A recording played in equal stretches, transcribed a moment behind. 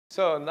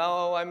So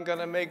now I'm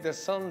gonna make the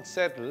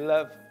sunset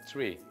love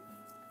tree.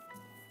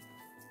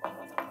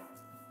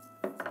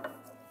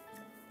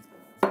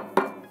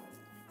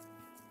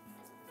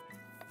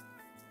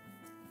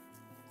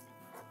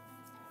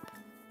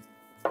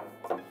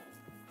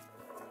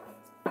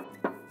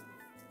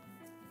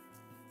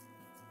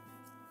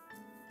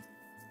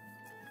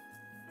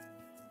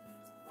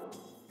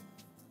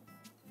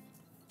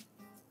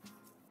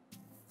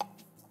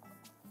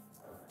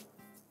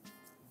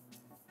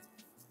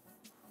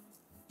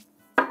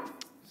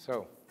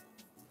 So,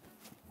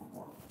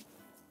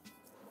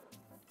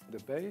 the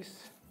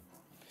base.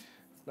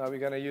 Now we're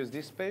going to use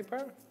this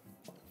paper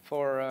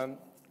for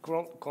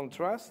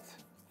contrast.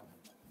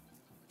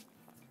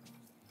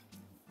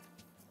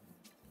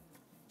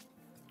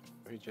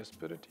 We just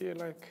put it here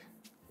like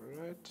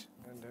right,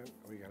 and then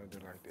we're going to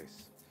do like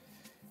this.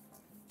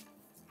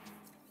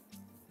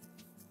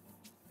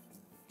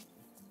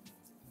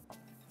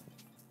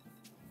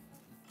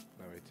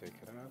 Now we take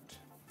it out.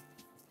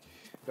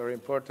 Very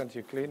important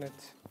you clean it.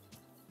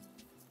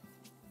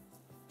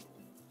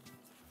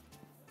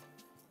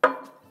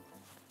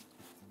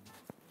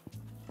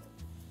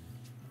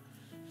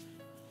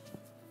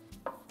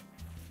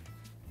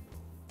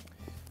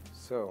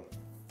 So,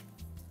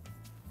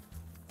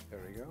 there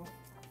we go.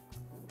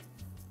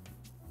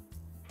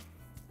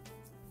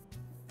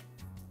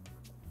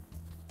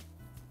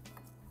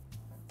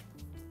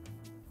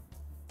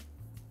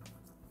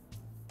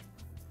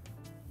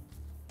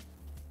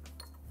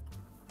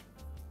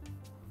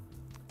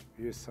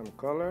 Use some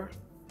color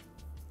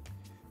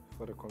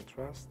for the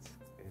contrast.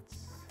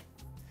 It's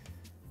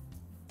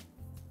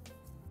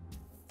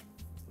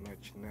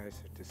much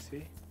nicer to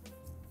see.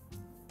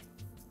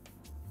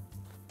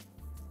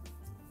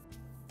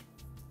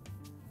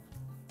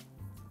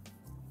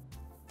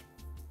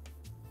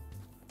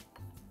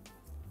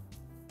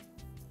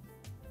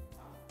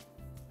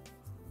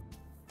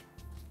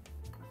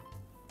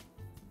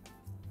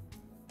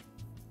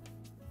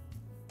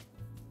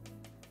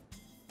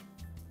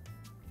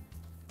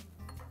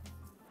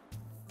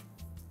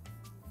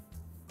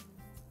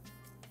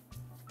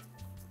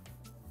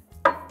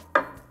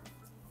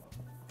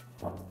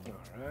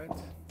 All right.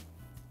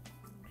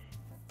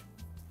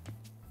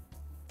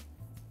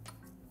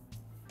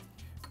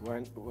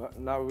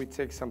 Now we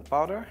take some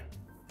powder,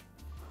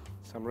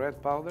 some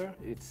red powder.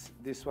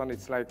 This one.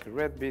 It's like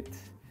red beet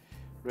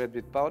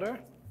powder.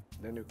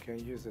 Then you can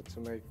use it to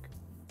make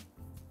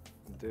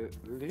the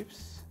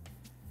leaves.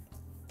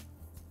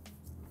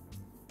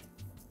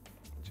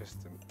 Just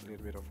a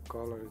little bit of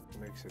color. It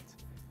makes it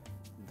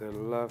the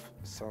love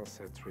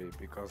sunset tree.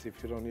 Because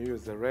if you don't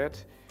use the red,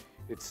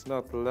 it's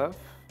not love.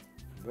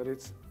 But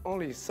it's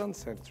only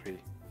sunset tree.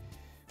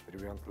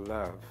 But we want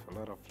love, a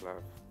lot of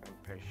love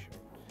and patience.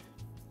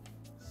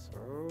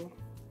 So,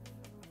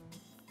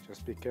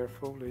 just be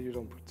careful that you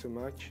don't put too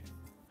much.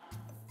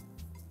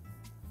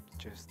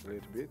 Just a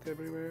little bit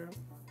everywhere.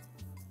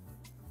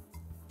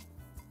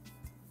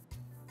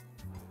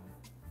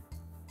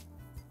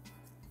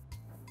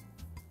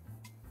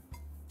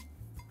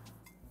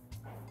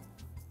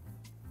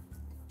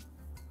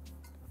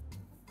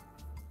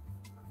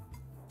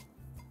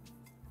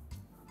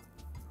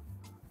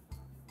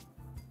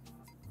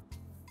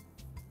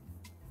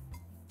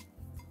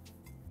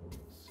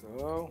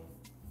 So,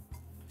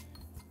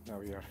 now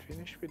we are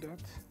finished with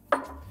that.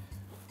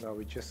 Now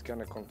we're just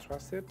gonna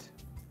contrast it,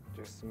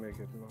 just to make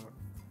it more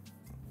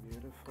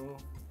beautiful.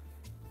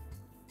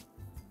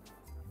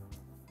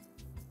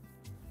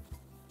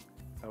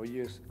 Now we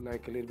use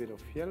like a little bit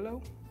of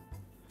yellow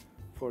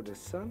for the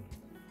sun.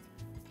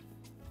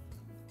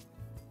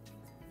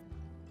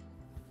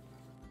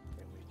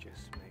 And we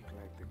just make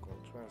like the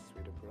contrast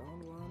with the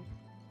brown one.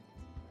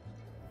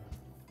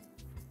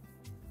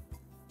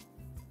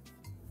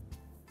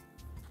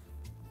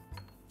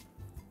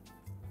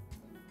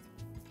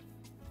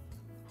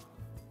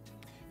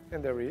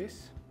 And there he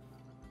is.